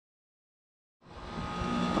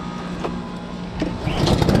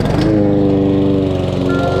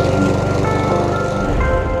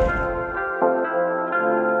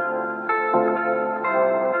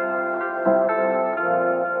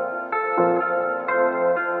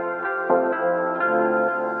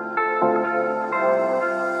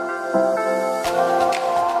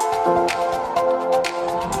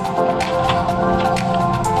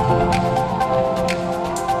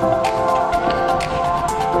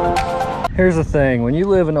Here's the thing, when you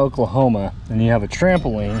live in Oklahoma and you have a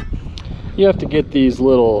trampoline, you have to get these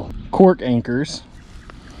little cork anchors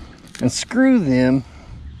and screw them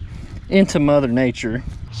into Mother Nature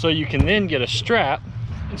so you can then get a strap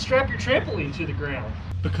and strap your trampoline to the ground.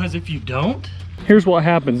 Because if you don't, here's what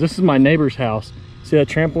happens. This is my neighbor's house. See that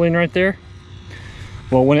trampoline right there?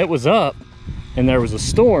 Well, when it was up and there was a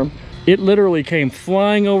storm, it literally came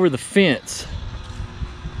flying over the fence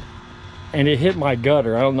and it hit my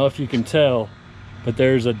gutter. I don't know if you can tell, but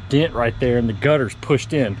there's a dent right there and the gutter's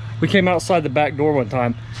pushed in. We came outside the back door one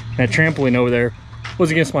time and that trampoline over there was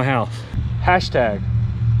against my house. Hashtag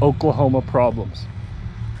Oklahoma problems.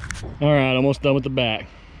 All right, almost done with the back.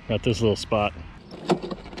 Got this little spot.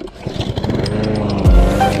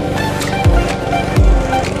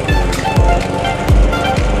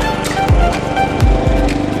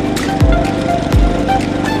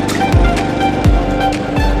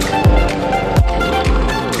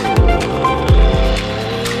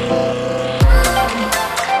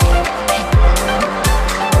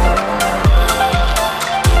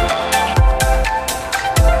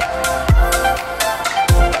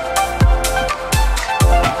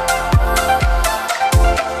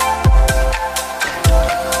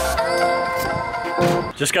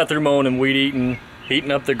 Just got through mowing and weed eating,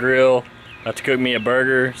 heating up the grill, about to cook me a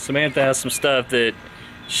burger. Samantha has some stuff that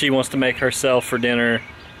she wants to make herself for dinner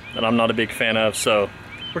that I'm not a big fan of, so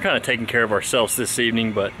we're kind of taking care of ourselves this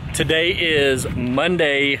evening. But today is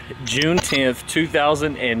Monday, June 10th,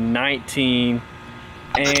 2019,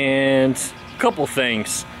 and a couple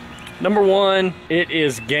things. Number one, it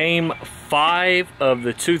is game 5 of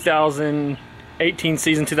the 2018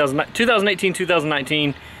 season,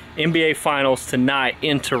 2018-2019 NBA Finals tonight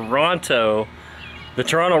in Toronto. The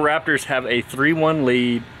Toronto Raptors have a 3-1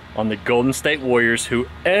 lead on the Golden State Warriors, who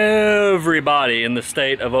everybody in the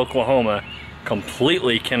state of Oklahoma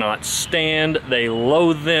completely cannot stand. They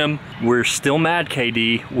loathe them. We're still mad,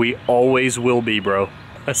 KD. We always will be, bro.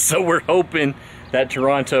 So we're hoping that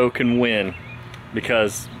Toronto can win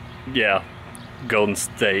because, yeah, Golden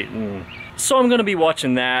State. So I'm going to be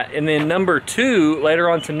watching that. And then number 2, later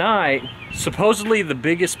on tonight, supposedly the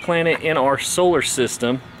biggest planet in our solar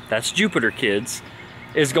system, that's Jupiter, kids,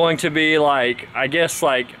 is going to be like, I guess,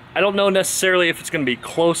 like, I don't know necessarily if it's going to be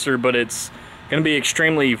closer, but it's going to be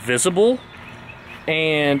extremely visible.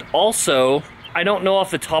 And also, I don't know off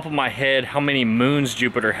the top of my head how many moons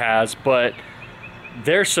Jupiter has, but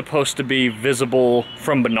they're supposed to be visible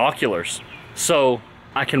from binoculars. So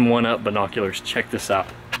I can one-up binoculars. Check this out.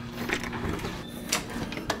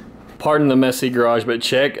 Pardon the messy garage, but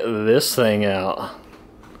check this thing out.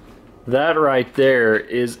 That right there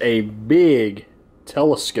is a big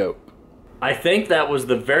telescope. I think that was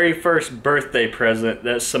the very first birthday present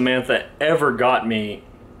that Samantha ever got me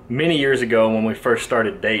many years ago when we first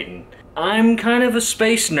started dating. I'm kind of a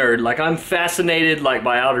space nerd. Like, I'm fascinated like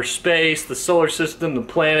by outer space, the solar system, the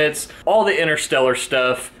planets, all the interstellar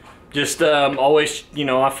stuff. Just always, you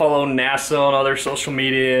know, I follow NASA on other social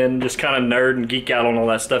media and just kind of nerd and geek out on all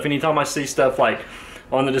that stuff. Anytime I see stuff like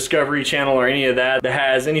on the Discovery Channel or any of that that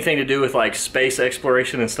has anything to do with like space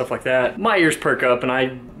exploration and stuff like that, my ears perk up and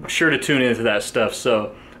I'm sure to tune into that stuff.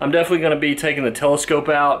 So I'm definitely going to be taking the telescope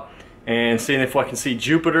out and seeing if I can see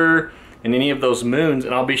Jupiter and any of those moons,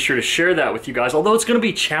 and I'll be sure to share that with you guys. Although it's going to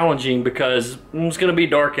be challenging because it's going to be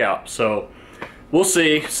dark out, so we'll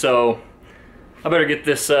see. So I better get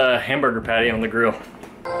this hamburger patty on the grill.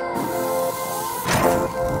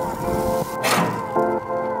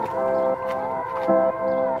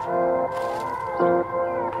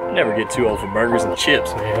 Never get too old for burgers and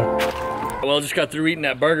chips, man. Well, I just got through eating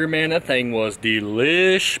that burger, man. That thing was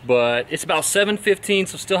delish, but it's about 7:15,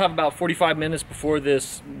 so still have about 45 minutes before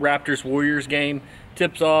this Raptors-Warriors game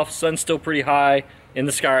tips off. Sun's still pretty high in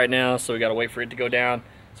the sky right now, so we gotta wait for it to go down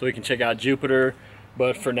so we can check out Jupiter.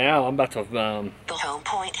 But for now, I'm about to the home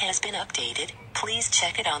point has been updated. Please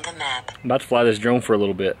check it on the map. I'm about to fly this drone for a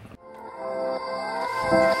little bit.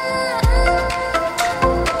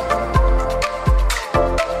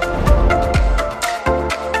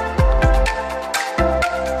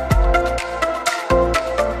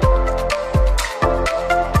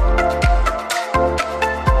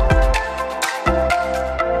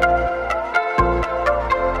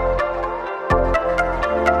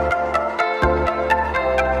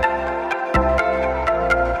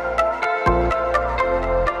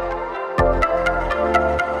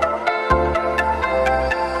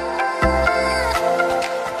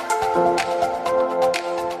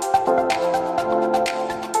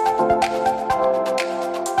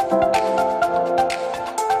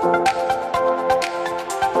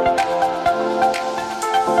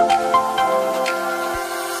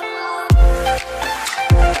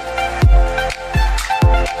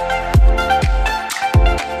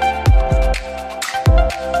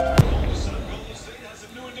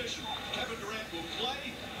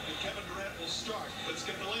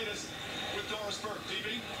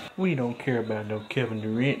 We don't care about no Kevin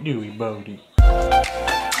Durant, do we, Bodie?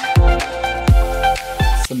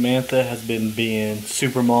 Samantha has been being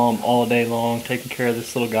super mom all day long, taking care of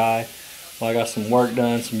this little guy. Well, I got some work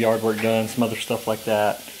done, some yard work done, some other stuff like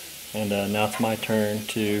that. And now it's my turn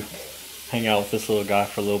to hang out with this little guy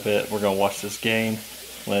for a little bit. We're gonna watch this game,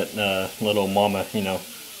 let little mama, you know,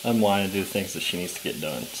 unwind and do things that she needs to get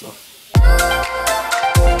done.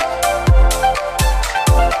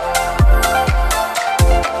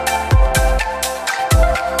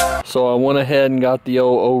 So I went ahead and got the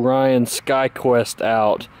old Orion SkyQuest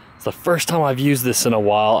out. It's the first time I've used this in a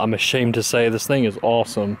while. I'm ashamed to say this thing is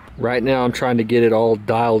awesome. Right now I'm trying to get it all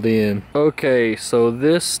dialed in. Okay, so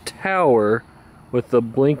this tower with the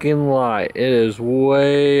blinking light, it is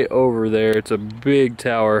way over there. It's a big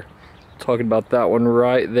tower. Talking about that one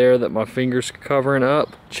right there that my finger's covering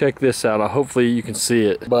up. Check this out. Hopefully you can see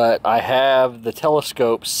it. But I have the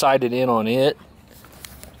telescope sighted in on it.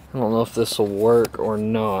 I don't know if this will work or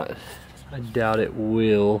not. I doubt it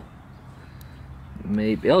will.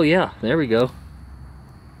 Maybe. Oh yeah, there we go.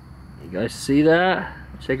 You guys see that?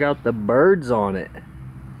 Check out the birds on it.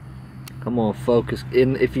 Come on, focus.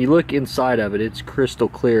 If you look inside of it, it's crystal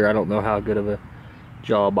clear. I don't know how good of a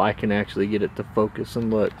job I can actually get it to focus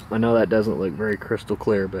and look. I know that doesn't look very crystal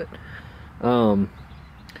clear, but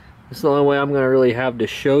it's the only way I'm gonna really have to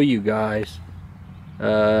show you guys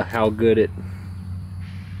how good it.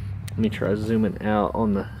 Let me try zooming out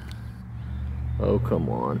on the. Oh, come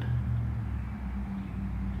on.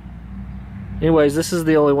 Anyways, this is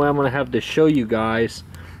the only way I'm gonna have to show you guys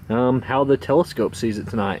how the telescope sees it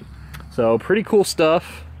tonight. So pretty cool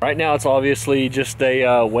stuff. Right now it's obviously just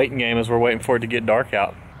a waiting game as we're waiting for it to get dark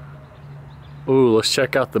out. Ooh, let's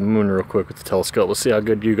check out the moon real quick with the telescope. Let's see how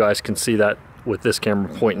good you guys can see that with this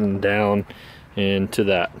camera pointing down into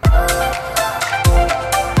that.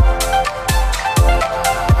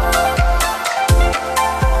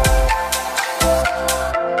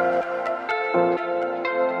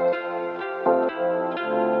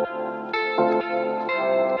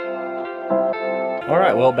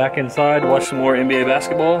 Alright, well, back inside, watch some more NBA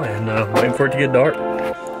basketball, and waiting for it to get dark.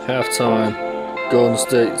 Halftime, Golden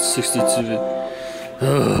State 62.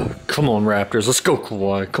 Come on, Raptors, let's go,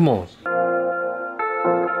 Kawhi, come on.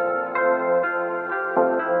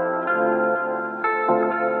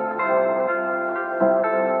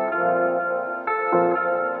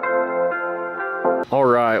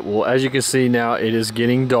 Alright, well, as you can see now, it is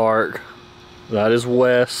getting dark. That is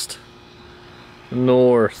west,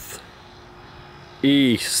 north,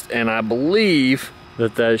 east, and I believe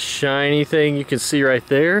that shiny thing you can see right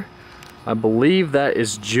there, I believe that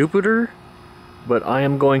is Jupiter, but I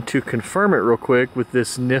am going to confirm it real quick with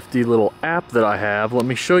this nifty little app that I have. Let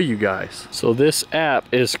me show you guys. So this app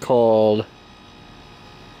is called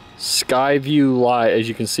Skyview Lite, as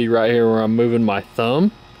you can see right here where I'm moving my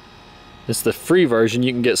thumb. It's the free version.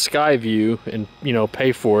 You can get Skyview and, you know,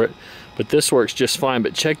 pay for it, but this works just fine.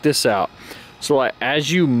 But check this out. So like,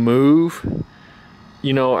 as you move,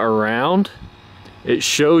 you know, around, it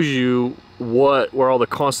shows you where all the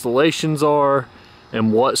constellations are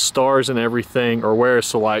and what stars and everything are where.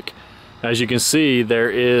 So like, as you can see, there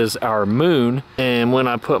is our moon, and when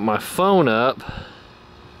I put my phone up,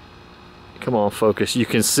 come on, focus, you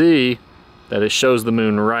can see that it shows the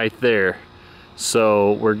moon right there.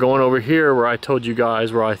 So we're going over here where I told you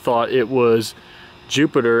guys where I thought it was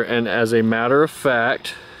Jupiter, and as a matter of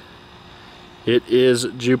fact, it is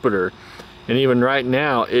Jupiter. And even right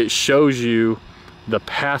now, it shows you the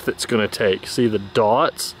path it's going to take. See the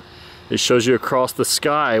dots? It shows you across the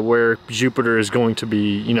sky where Jupiter is going to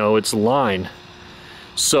be, you know, its line.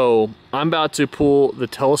 So I'm about to pull the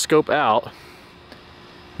telescope out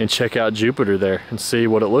and check out Jupiter there and see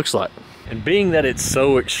what it looks like. And being that it's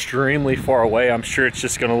so extremely far away, I'm sure it's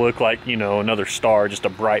just going to look like, you know, another star, just a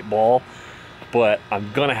bright ball. But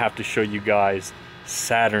I'm going to have to show you guys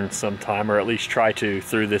Saturn sometime, or at least try to,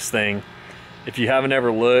 through this thing. If you haven't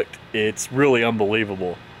ever looked, it's really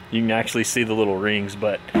unbelievable. You can actually see the little rings,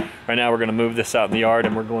 but right now we're going to move this out in the yard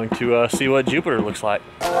and we're going to see what Jupiter looks like.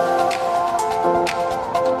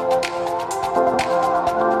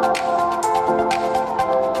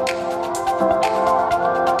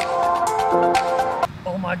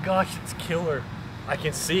 Oh my gosh, it's killer. I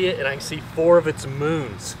can see it, and I can see 4 of its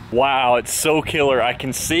moons. Wow, it's so killer. I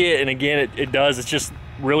can see it, and again, it does. It's just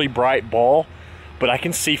really bright ball. But I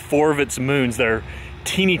can see 4 of its moons that are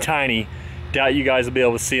teeny tiny. Doubt you guys will be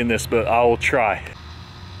able to see in this, but I will try.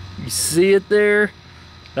 You see it there?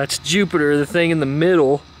 That's Jupiter, the thing in the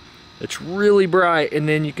middle. It's really bright, and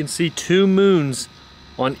then you can see 2 moons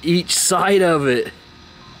on each side of it.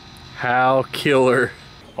 How killer.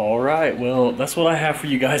 Alright, well, that's what I have for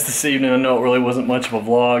you guys this evening. I know it really wasn't much of a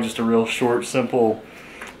vlog, just a real short, simple,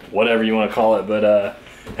 whatever you want to call it. But,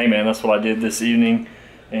 hey man, that's what I did this evening.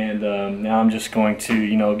 And now I'm just going to,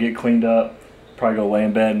 you know, get cleaned up, probably go lay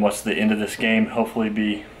in bed and watch the end of this game. Hopefully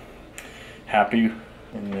be happy.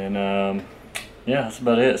 And then, yeah, that's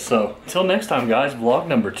about it. So, until next time, guys, vlog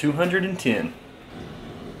number 210.